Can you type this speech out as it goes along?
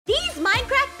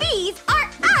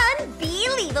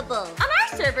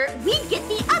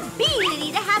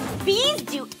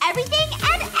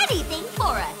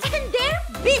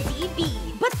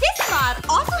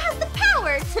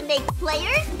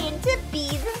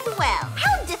Well,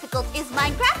 how difficult is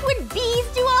Minecraft when bees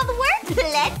do all the work?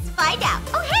 Let's find out.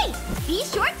 Oh, hey, be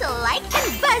sure to like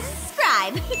and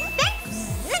subscribe.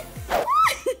 Thanks.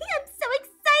 I'm so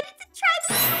excited to try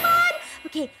this mod.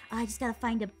 Okay, I just gotta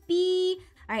find a bee.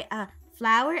 All right,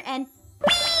 flower and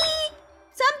bee.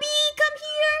 Some bee, come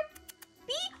here.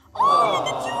 Bee. Oh, look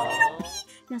at you, little bee.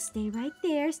 Now stay right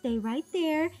there. Stay right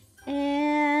there.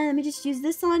 And let me just use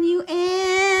this on you. And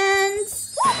I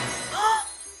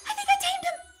think I tamed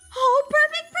him. Oh,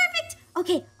 perfect, perfect.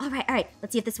 Okay, all right.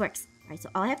 Let's see if this works. All right, so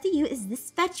all I have to use is this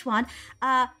fetch wand.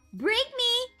 Bring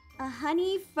me a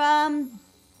honey from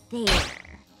there.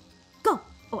 Go.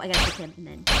 Oh, I gotta click him, and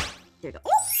then there we go. Oh,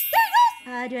 there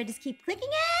he goes. Do I just keep clicking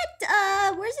it?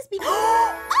 Where's this bee? Oh,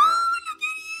 look at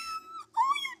you.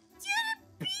 Oh, you did it,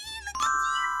 bee. Look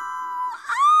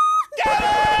at you.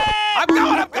 I'm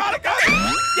going.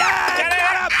 Yeah!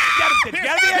 Get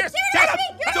him!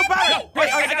 So bad! Wait,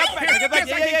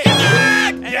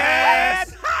 yes!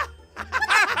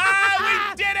 We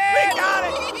did it! We got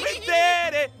it! We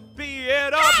did it! Be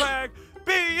in a bag!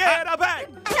 Be in a bag!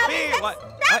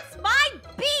 That's my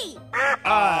bee!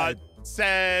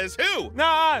 Says who?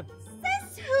 Nah!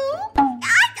 Says who?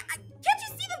 Can't you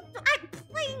see I'm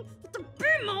playing with the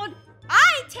bee mode?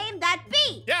 I tamed that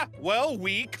bee! Yeah, well,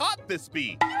 we caught this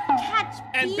bee. Catch bees?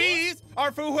 And bees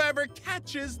are for whoever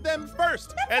catches them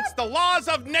first. It's the laws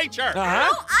of nature. No,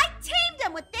 I tamed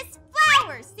them with this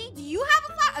flower. See, do you have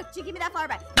a flower? Oh, give me that flower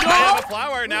back. I have a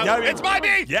flower now. Yeah, it's my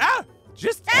bee. Yeah?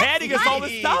 Just handing us all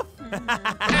this stuff? You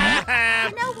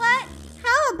know what?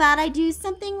 How about I do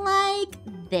something like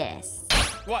this?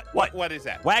 What is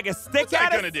that? Wag a stick What's that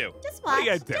at us? gonna do? Just What are watch.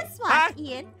 you gonna do? Just watch, Huh?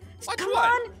 Ian. Watch Come what?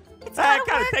 on. It's It gotta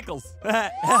kind of work. tickles.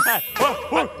 What?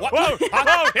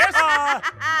 Here's what?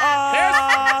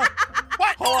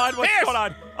 Hold on, what's Pierce. going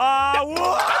on?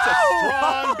 That's a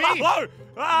strong bee.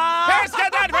 Pierce,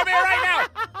 get that from me right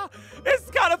now. It's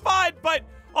kind of fun, but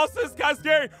also it's kind of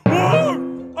scary.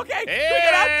 Whoa! Okay.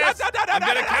 Pierce, I'm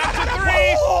gonna count to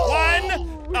 3.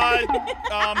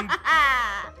 1.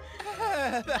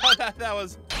 That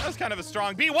was kind of a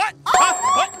strong bee. What?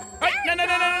 What? Hey,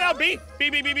 no, bee. Bee.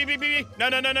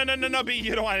 No, bee.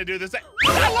 You don't want to do this.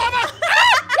 Lava!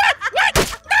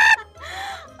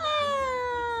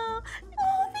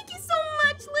 Oh, thank you so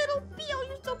much, little bee. Oh,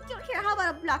 you're so cute. Here, how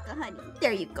about a block of honey?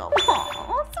 There you go.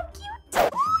 Oh, so cute. Oh,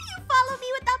 you follow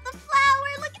me without the flower.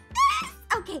 Look at this.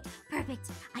 Okay, perfect.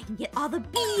 I can get all the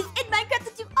bees in Minecraft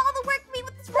to do all the work for me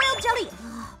with this royal jelly.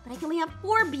 Oh, but I can only have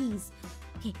 4 bees.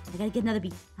 Okay, I gotta get another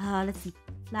bee. Let's see.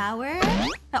 Flower.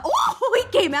 Oh, he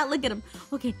came out. Look at him.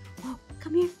 Okay. Oh,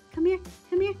 come here.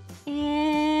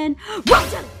 And royal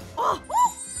jelly. Oh,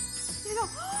 there you go.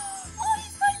 Oh,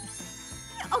 he's my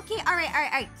bee. Okay, all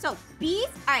right. So, bees.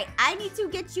 All right, I need to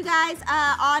get you guys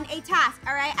on a task.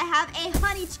 All right, I have a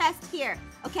honey chest here.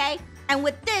 Okay. And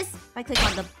with this, if I click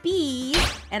on the bees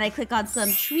and I click on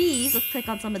some trees, let's click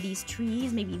on some of these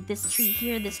trees, maybe this tree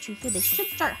here, they should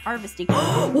start harvesting.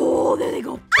 Oh, there they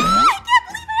go. I can't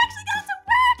believe I actually got it to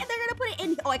work. And they're going to put it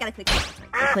in. Oh, I got to click it.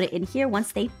 I'll put it in here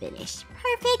once they finish.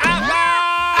 Perfect.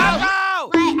 Aphmau!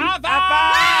 What?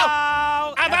 Aphmau!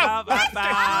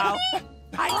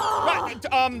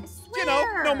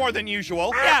 No more than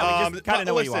usual. Yeah, we just kind of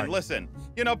know where you are. Listen.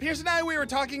 You know, Pierce and I, we were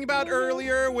talking about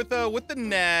earlier with the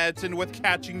nets and with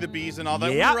catching the bees and all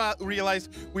that. Yep. We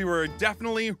realized we were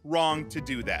definitely wrong to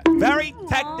do that. Very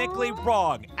technically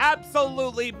wrong.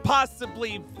 Absolutely,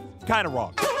 possibly kind of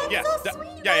wrong. Yes. So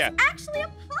sweet. You guys actually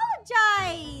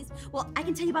apologize. Well, I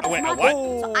can tell you about this mod. what?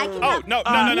 So I can No.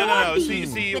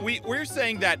 bees. See, we're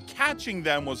saying that catching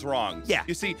them was wrong. Yeah.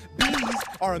 You see, bees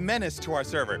are a menace to our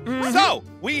server. So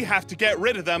we have to get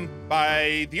rid of them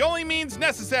by the only means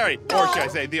necessary. Or should I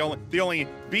say, the only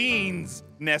beans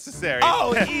necessary.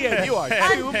 Oh, Ian, you are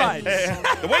too much.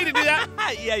 The way to do that?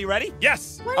 Yeah, you ready?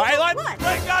 Yes. All right, let's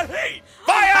bring on heat.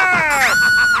 Fire!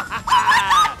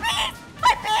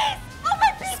 My bees! Oh,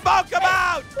 my bees! Smoke them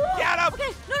out! Get them!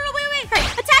 Okay, no, wait. All right,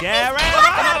 attack Get bees! rid of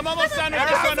Block them! them! I'm almost done with And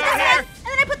this one over here. And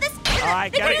then I put this. All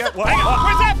right, get it. Hang on.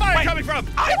 Where's that fire coming from?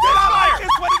 I did not like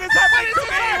this when it is happening to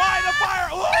me. Why the fire?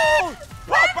 Ooh!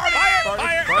 Burning.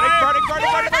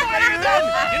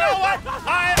 You know what?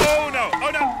 Oh no.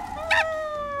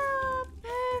 Oh,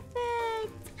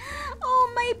 perfect. Oh,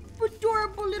 my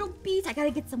adorable little bees. I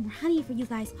gotta get some more honey for you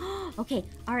guys. Okay,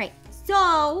 all right.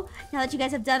 So, now that you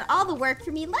guys have done all the work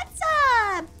for me, let's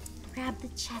grab the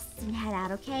chests and head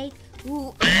out, okay?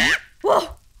 Ooh.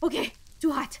 Whoa, okay,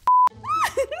 too hot.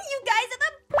 You guys are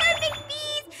the perfect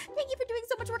bees. Thank you for doing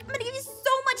so much work. I'm gonna give you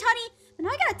so much honey. But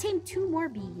now I gotta tame 2 more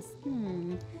bees. I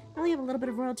only have a little bit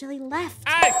of royal jelly left.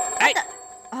 Hey!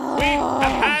 Oh. We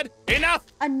have had enough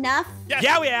enough? Yes,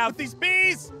 Yeah, we have. with these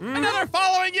bees, and now they're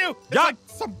following you. It's Yeah. like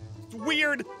some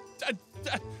weird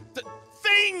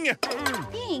thing.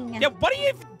 Thing. Yeah, what are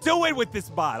you doing with this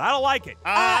mod? I don't like it.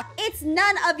 It's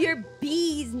none of your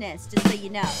business, just so you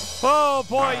know. Oh,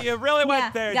 boy, you really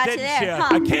went there, got you didn't there, you? huh?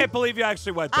 I can't believe you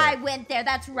actually went there. I went there,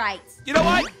 that's right. You know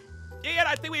what? Yeah,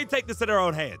 I think we can take this in our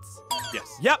own hands.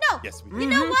 Yes. Yep. No, Yes, we you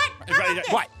know what? How about this?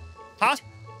 What? Huh?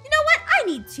 You know what? I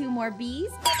need 2 more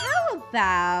bees. How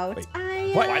about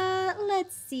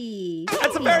let's see.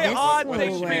 That's a Maybe very this odd will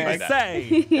thing for me to work.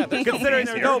 say. there's no Considering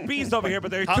bees there are here. no bees over here,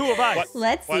 but there are 2 of us.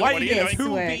 Let's see What if are you this doing?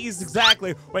 2 works. bees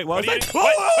exactly. Wait, what was What are that? you-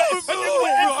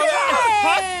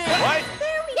 Hey! What?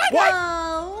 There we What?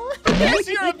 go. Yes,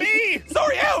 you're a bee. So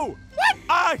are you!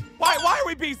 What? Why are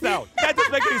we bees now? That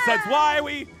doesn't make any sense. Why are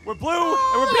we? We're blue and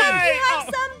we're Oh, bees. we have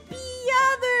some bee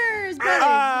others.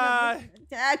 Brothers.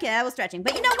 Okay, that was stretching.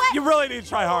 But you know what? You really need to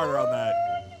try harder on that.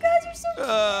 You guys are so cute.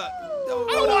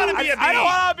 I don't want to be a bee. I don't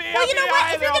want to be a Well, you know bee what?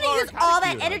 If either. you're going to I'm use kinda all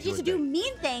that cute. energy to do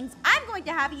mean things, I'm going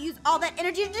to have you use all that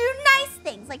energy to do nice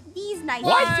things, like these nice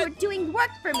What? bees who are doing work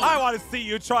for me. I want to see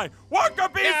you try. Worker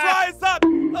bees, Yeah. rise up!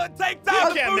 Take down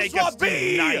You the can't make us bourgeois do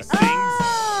bee! nice things.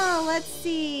 Oh, let's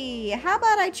see. How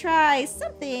about I try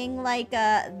something like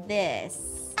this?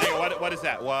 Hey, what is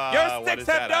that? Your what sticks is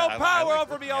have that? no I power like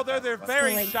over looking me, at although that. they're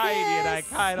very like shiny, and I this.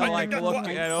 kind of like What-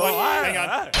 looking at what- it. Hang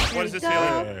on. What is this There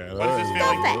feeling? you What is this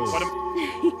feeling?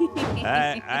 Go.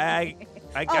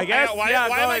 I guess, Why yeah, am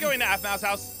go I ahead. going to Aphmau's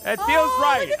house? It feels Oh,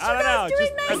 right. look at I you don't know. guys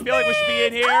doing I nice feel like we should be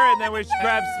in things. here, and then we should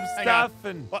grab some Hang on. stuff.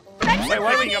 And What? That's Wait,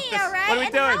 what are we- funny, all right? what are we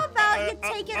And doing? how about you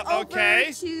take it over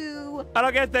okay. to I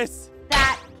don't get this.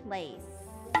 that place?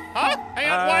 Huh? Hang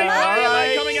on. Why are you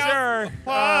Alright, coming out? sure.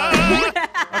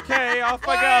 Okay, off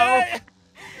I go.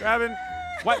 Grabbing.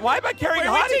 Why am I carrying Where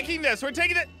are we honey? taking this? We're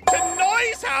taking it to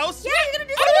Noy's house? Yeah, you're gonna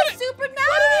do something super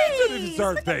nice. to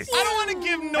deserve this? I don't want to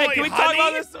give Noy Hey, can we talk honey.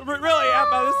 about this? Really,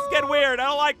 Emma, this is getting weird. I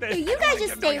don't like this. Hey, you guys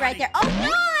just stay right there. Oh,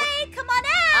 Noi, come on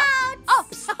out. Oh,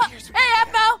 hey,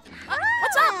 Aphmau.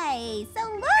 What's up? Hi. So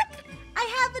look, I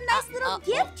have a nice little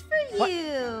gift for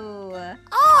you.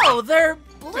 Oh, they're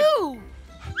blue.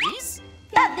 Bees?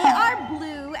 Yeah, they are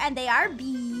blue and they are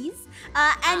bees.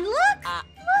 And look, I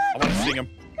want to sting him.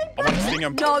 I want to sting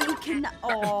him. No, you cannot.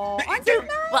 Oh, aren't you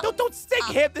nice? Don't sting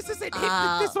him. This isn't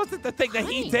him. This wasn't the thing that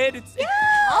he did. It's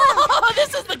Oh,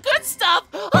 this is the good stuff.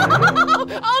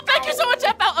 Oh, thank you so much,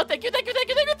 Aphmau. Oh, thank you.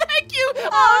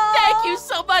 Oh, thank you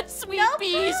so much, sweet No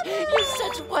bees. You're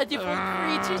such wonderful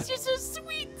creatures. You're so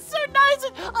sweet and so nice.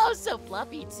 And, oh, so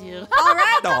fluffy, too. All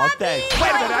right, come Aw, on, thanks. bees. Wait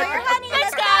a Go minute, for your honey.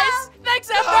 Thanks, Let's guys. go. Thanks,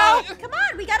 Aphmau. Come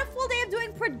on, we got a full day of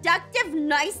doing productive,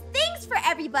 nice things for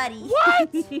everybody.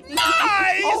 what?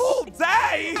 Nice! Whole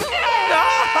day?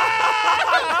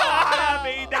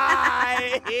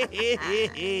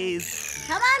 Nice.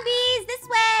 Come on, bees, this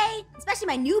way. Especially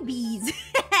my new bees.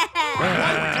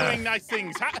 Why are we doing nice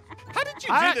things? How did you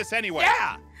do this anyway?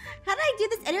 Yeah. How did I do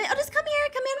this anyway? Oh, just come here,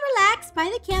 come in, relax by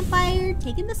the campfire,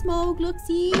 taking the smoke, look,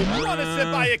 see. You want to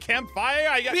sit by a campfire?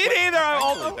 Me neither.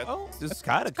 Actually, This is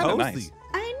kind of kinda cozy. nice.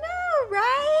 I know,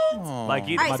 right? Like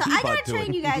eating All right, my so pea I gotta bud to train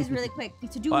it. you guys really quick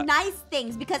to do What? nice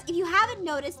things because if you haven't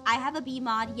noticed, I have a bee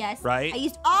mod, yes. Right. I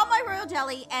used all my royal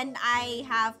jelly and I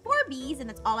have 4 bees and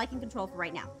that's all I can control for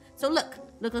right now. So look.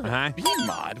 Uh-huh. Bee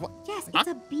mod? What? Yes, it's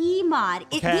a bee mod.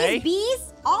 Okay. These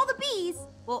bees, all the bees,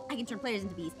 well, I can turn players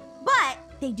into bees, but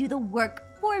they do the work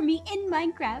for me in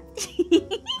Minecraft.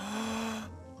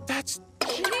 That's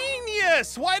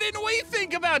genius! Why didn't we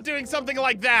think about doing something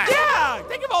like that? Yeah.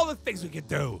 Think of all the things we could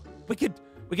do. We could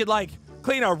like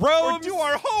clean our Or rooms. do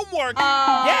our homework.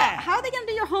 Yeah. How are they gonna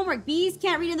do your homework? Bees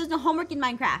can't read and there's no homework in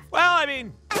Minecraft. Well, I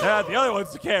mean, the other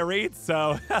ones can't read,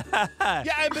 so.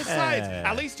 Yeah, and besides,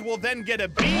 at least we'll then get a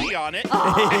bee on it.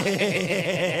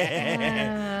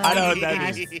 I know what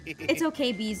that means. It's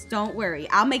okay, bees. Don't worry.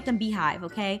 I'll make them beehive,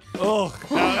 okay? Oh,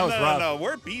 that was rough. No.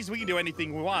 We're bees. We can do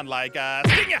anything we want, like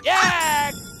sting ya.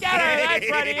 Yeah, get her. That's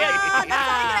right, Ian. Oh, that's not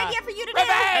a good idea for you to do.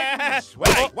 Revenge.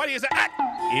 Wait, what do you say?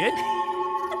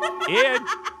 Ian,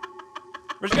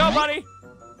 where'd you go, buddy?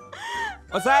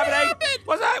 What's happening?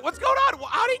 What's going on?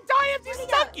 How did he die if he's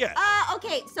stuck yet?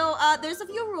 Okay, so there's a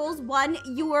few rules. One,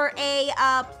 you're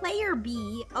a player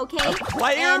bee, okay? A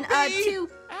player and, bee? 2,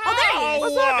 oh, there he is.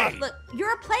 What's that? Look,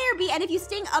 you're a player bee, and if you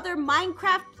sting other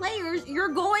Minecraft players, you're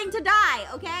going to die,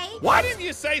 okay? Why didn't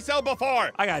you say so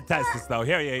before? I gotta test this though.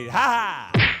 Here you.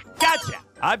 Ha ha. Gotcha.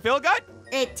 I feel good.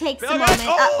 It takes a Feel moment. good.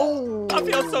 Oh, I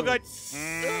feel so good.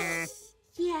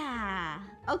 Yeah.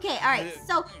 Okay, all right.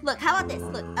 So, look, how about this?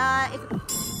 Look,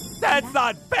 That's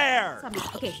not fair.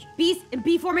 okay, bees in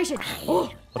bee formation.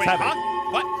 Oh, Wait, happening?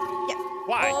 huh? What? yeah.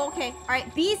 Why? Oh, okay. All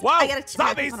right, bees. Whoa, I gotta check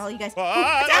zombies. on all you guys.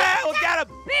 Yeah, look at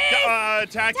him.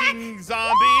 Attacking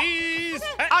zombies.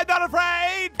 Hey, I'm not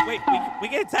afraid. Wait, we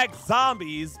can attack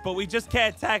zombies, but we just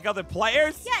can't attack other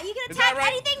players? Yeah, you can Is that attack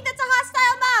right? anything that's a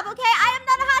hostile mob, okay? I am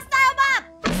not a hostile mob.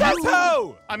 Says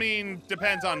who? I mean,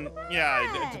 depends on, yeah,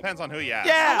 it depends on who you ask.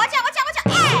 Yeah. Watch out, watch out, watch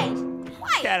out. Hey!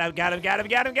 Why? Got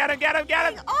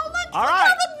him. Oh, look, All look right. at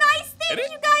all the nice It things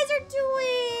is- you guys are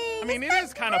doing. I mean, it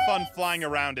is kind of fun flying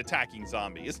around attacking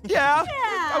zombies. Yeah. Yeah.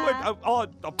 I mean,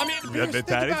 that think is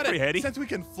about pretty it. handy. Since we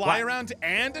can fly What? around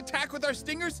and attack with our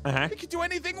stingers, Uh-huh. we can do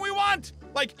anything we want.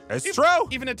 Like, It's true.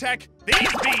 Even attack these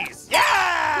bees.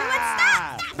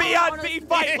 Yeah! Bee on bee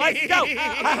fight. Let's go.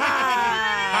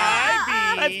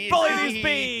 Hi, bees. Let's bully these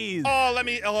bees. Oh, let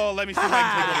me see if I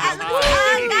can take one of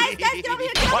those. Guys, get over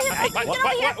here, get over here, What? get over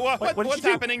here. What did What's you do?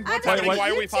 happening? What's I'm happening? gonna Why are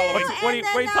hit we you following? too, Where do you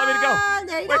and tell me to go? then,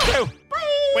 there you Where go. to? Bye.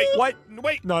 Wait, What?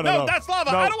 Wait, No, that's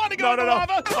lava. I don't want to go into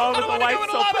lava. Oh, I the don't want to go light's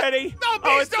into so lava. pretty. No, bees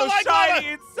Oh, it's don't so like shiny.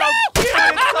 lava. It's so cute.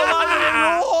 It's so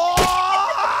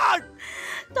lovely.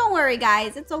 Don't worry,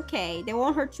 guys. It's okay. They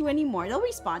won't hurt you anymore. They'll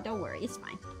respawn. Don't worry. It's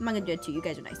fine. I'm not gonna do it too. You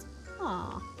guys are nice.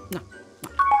 Aw. No.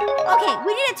 Okay,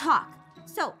 we need to talk.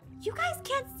 So, you guys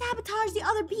can't sabotage the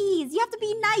other bees. You have to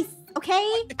be nice,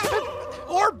 okay?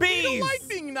 Or We bees. don't like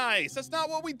being nice. That's not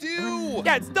what we do.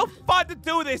 Yeah, it's still fun to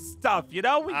do this stuff, you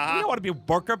know? We don't want to be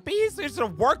worker bees. We just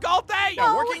work all day.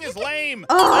 Yeah, working is lame.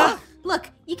 Oh, look,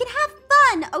 you can have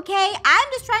fun, okay? I'm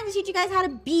just trying to teach you guys how to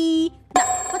be. No,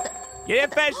 what the? You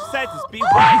didn't finish the sentence. Be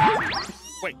right.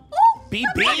 Wait, Be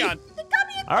Come bee. hang on. They got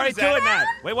me in All right, is that? do it, Matt.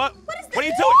 Wait, what? What is What are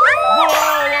you this? doing?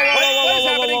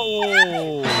 What is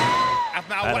Whoa. Aphmau,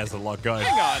 That what? doesn't look good.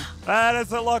 Hang on. That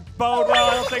doesn't look bone well,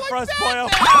 I don't think, for us, Spoil.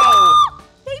 Ow!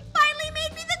 They finally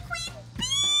made me the queen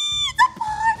bee! The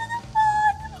part of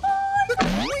the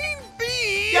fun! Queen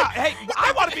bee? Yeah, hey,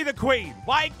 I want to be the queen.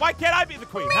 Why can't I be the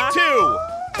queen, huh? Two.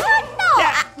 No,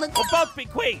 Yeah, look, we'll both be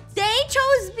queens. they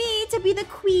chose me to be the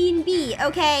queen bee,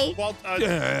 okay? Well,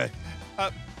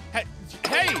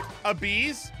 hey,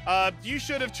 bees. You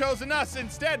should have chosen us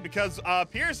instead because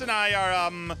Pierce and I are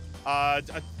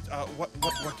what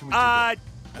can we do?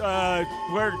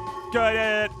 We're good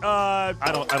at, I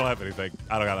don't have anything.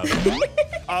 I don't got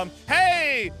nothing.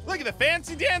 Hey, look at the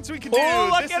fancy dance we can do. Oh,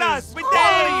 look This at is us. We did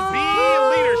quality it.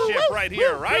 bee leadership right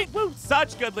here, right? Woo.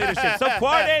 Such good leadership. So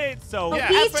coordinated. So Yeah.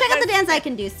 Bees, check out the effortless. dance I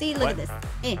can do. See, look What? at this.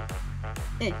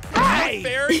 Hey,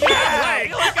 Very yeah, good.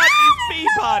 you look at these bee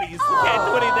bodies. You can't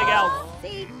do anything else.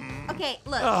 See? Okay,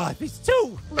 look. These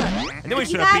two. Look. I knew we If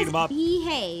should you have guys beat them up.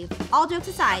 behave, all jokes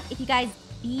aside, if you guys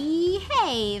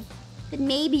behave, then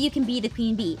maybe you can be the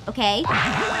queen bee, okay?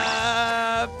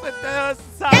 But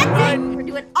that's not That's right. it. We're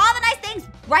doing all the nice things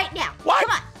right now. What?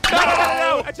 Come on.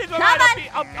 No. I changed my Come mind.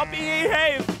 on. I'll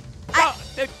behave. No,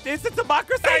 is it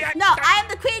democracy? No, I am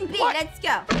the queen bee. What? Let's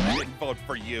go. I didn't vote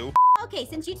for you. Okay,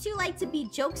 since you two like to be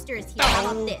jokesters here,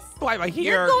 how about this? Why am I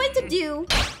here? You're going to do,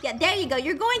 yeah, there you go.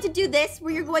 You're going to do this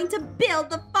where you're going to build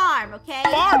the farm, okay?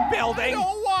 Farm I building.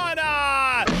 don't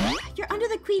wanna. You're under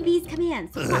the queen bee's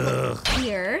command. So look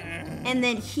here, and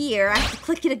then here. I have to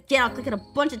click it again. I'll click it a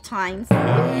bunch of times. Hey,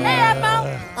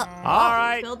 Aphmau. All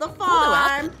right. Build the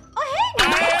farm. Oh, hey.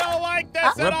 I don't like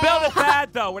this We're at all. building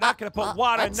bad, though. We're not going to put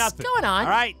water in What's nothing. going on? All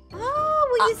right.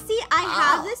 Oh, well, you see, I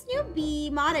have this new bee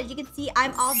mod. As you can see,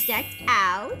 I'm all decked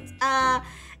out.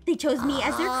 They chose me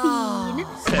as their queen.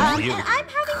 Says you. And I'm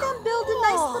having them build a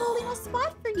nice little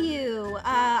spot for you.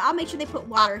 I'll make sure they put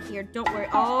water here. Don't worry.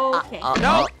 Okay.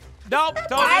 No, don't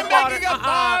I'm put water. making a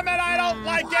farm and I don't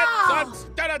like it, so I'm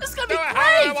gonna This is do gonna it be how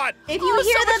I great. want. If you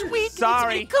hear them,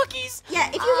 Sorry. Cookies. yeah,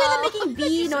 if you hear them making bee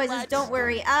thank you so noises, much. don't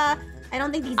worry. I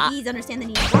don't think these bees understand the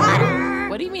need of water.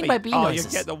 What do you mean by bee Oh, noises?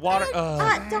 you get the water.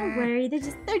 Don't worry. They're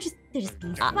just bees.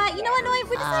 But you know what, Noe?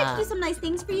 We decided to do some nice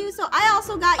things for you, so I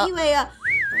also got you a.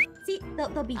 See,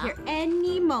 they'll be here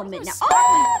any moment now. so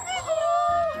Oh,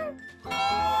 there they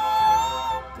are.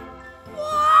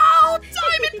 Wow,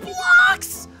 diamond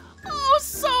blocks! Oh,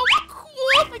 so cool!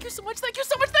 Thank you so much, thank you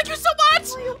so much, thank you so much!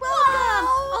 Oh, you're welcome.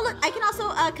 Oh, look, I can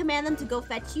also command them to go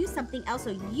fetch you something else.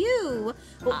 So you,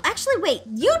 well, actually, wait,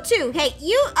 you two. Hey,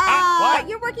 you, what?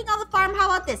 you're working on the farm. How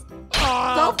about this?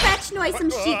 Go fetch Noy some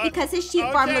sheep because his sheep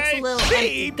farm looks a little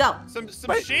empty. Sheep? Go. Some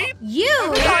Wait. sheep? You,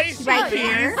 Okay. right Sheep.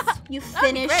 here. You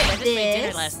finish Great, I just made dinner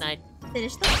this. last night.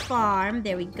 Finish the farm.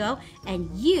 There we go. And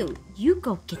you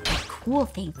go get that cool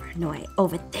thing for Noy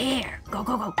over there. Go.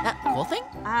 Cool thing?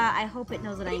 I hope it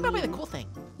knows what What I do you mean by mean. the cool thing?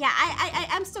 Yeah,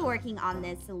 I'm still working on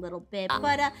this a little bit,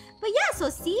 but yeah. So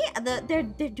see, they're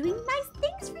doing nice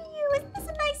things for you. Isn't this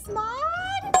a nice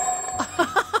mod?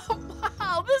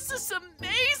 Wow, this is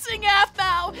amazing! amazing,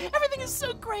 Aphmau. Everything is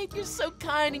so great. You're so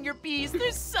kind, and your bees,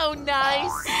 they're so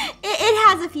nice. It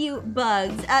has a few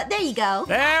bugs. There you go.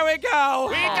 There we go.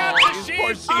 We got the sheep.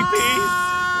 Poor sheepies.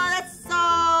 Oh,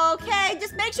 that's okay.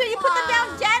 Just make sure you put them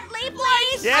down gently,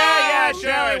 please. Yeah, sure,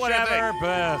 sure, sure whatever.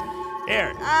 But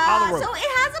here, on the roof. So it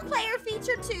has a player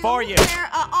feature too. For you. Where,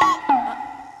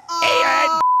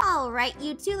 Ian! all right,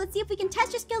 you two. Let's see if we can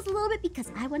test your skills a little bit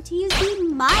because I want to use the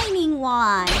mining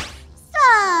wand.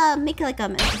 So make it like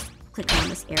just click on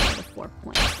this area with 4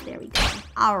 points. There we go.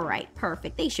 All right,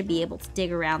 perfect. They should be able to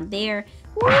dig around there.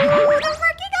 Woo, they're working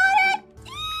on it.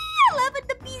 Yeah, I love it.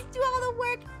 The bees do all the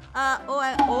work.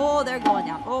 Oh, they're going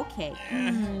down. Okay.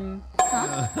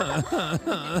 Huh?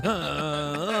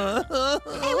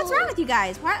 Hey, what's wrong with you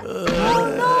guys? What?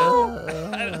 Oh no!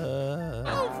 I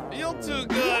don't feel too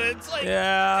good. It's like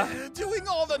doing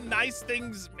all the nice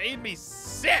things made me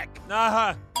sick.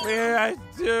 We're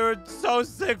so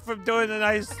sick from doing the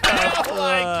nice stuff. I don't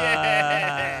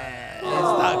like it. It's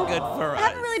not good for I us.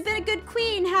 haven't really been a good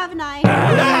queen, haven't I?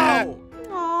 No!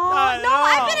 Aw, no,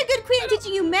 I've been a good queen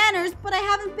teaching you manners, but I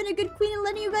haven't been a good queen in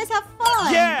letting you guys have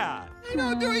fun. Yeah! You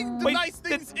know, doing the nice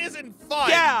things isn't fun.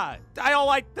 Yeah! I don't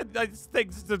like the nice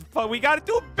things. It's fun. We gotta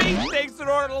do big things in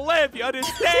order to live, you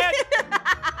understand?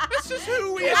 This is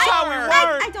who we That's how we are.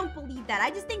 work. I don't believe that. I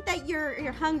just think that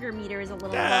your hunger meter is a little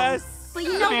low. Yes. But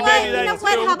you know Maybe what? that You know is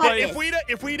what? too, How about but this?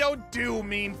 If we don't do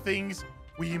mean things,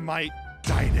 we might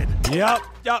die it.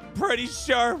 Yep, pretty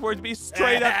sure we're to be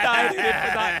straight up dying if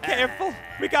we're not careful.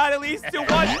 We gotta at least do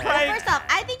one prank. First off,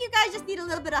 I think you guys just need a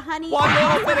little bit of honey. One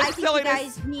little bit of I think you silliness.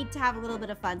 guys need to have a little bit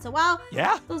of fun. So while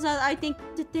those are, I think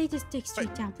that they just dig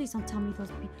straight down. Please don't tell me those.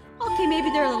 Okay, maybe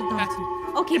they're a little dumb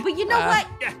too. Okay, but you know what?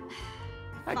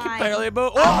 I Fine. can barely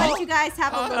move. I'll let you guys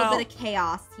have a little bit of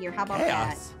chaos here. How about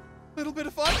that? Little bit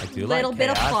of fun. I do Little like bit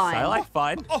of chaos. fun. I like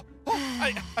fun.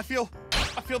 I feel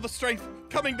the strength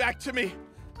coming back to me.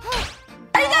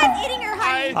 Are you guys eating your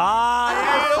honey?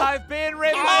 Yes, I've been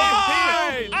revived.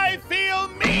 I feel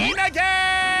mean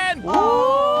again.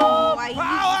 Oh,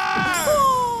 Power!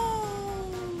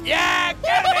 Yeah,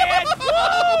 get it in!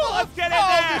 Woo! Let's get in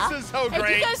there! This is so Hey, do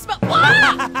great. you guys smell? Okay.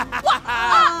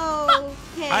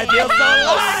 I feel so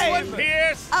alive!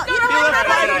 Pierce. Oh, you know Feel what? it right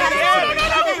How here. about you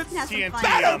guys have some TNT fun? on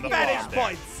Better the fetish wall.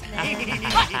 points! Go Could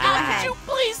ahead. you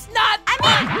please not? I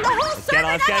mean, the whole server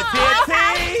let's get doesn't TNT. all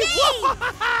have bees.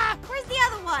 Where's the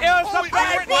other one? It was Oh, a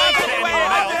bad over plan there. anyway.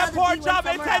 I did a poor job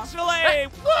intentionally.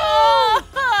 Oh,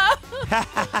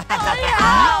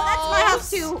 that's my house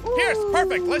too. Ooh. Pierce,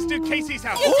 perfect. Let's do Casey's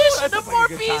house. The addition that's of a more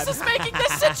pretty good bees time. is making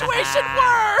this situation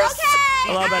worse.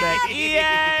 A little bit of Ian,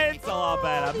 a little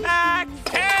bit of Max.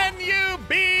 Can you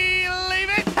believe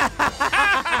it?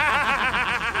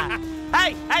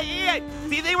 Hey, Ian,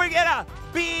 do you think we're gonna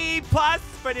B+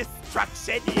 for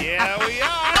destruction? Yeah, we are.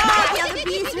 Oh, the other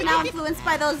bees are now influenced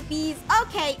by those bees.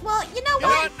 Okay, well, you know You know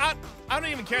what? what? I don't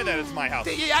even care that it's my house.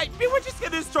 Yeah, we're just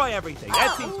gonna destroy everything.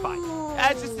 That seems fine.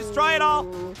 Let's just destroy it all,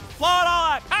 blow it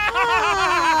all up.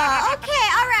 Okay,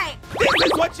 all right.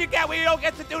 This is what you get when you don't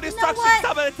get to do destruction what?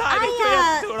 some of the time. It's we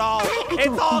have to do it all.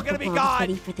 It's all gonna be gone.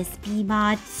 Ready for this bee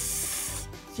mod?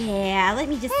 Yeah, let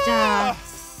me just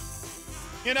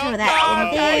You know, throw that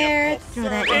in there. Throw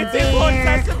that in It's important,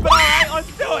 there. but all right,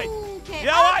 let's do it. Okay, You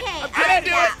know what? okay. I'm gonna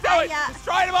do it. Do it.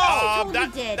 Destroy them all. totally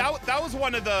did. that was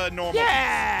one of the normal.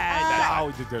 Yeah. Oh,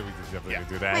 we definitely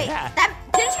do that. Wait, Yeah.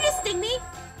 didn't you just sting me?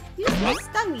 You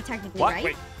stung me technically, What? right?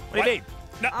 Wait, What do you mean?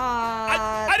 No,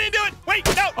 I didn't do it. Wait,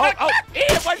 no.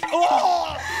 Ian, what?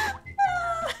 Oh.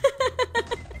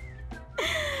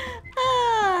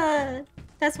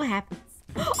 That's what happened.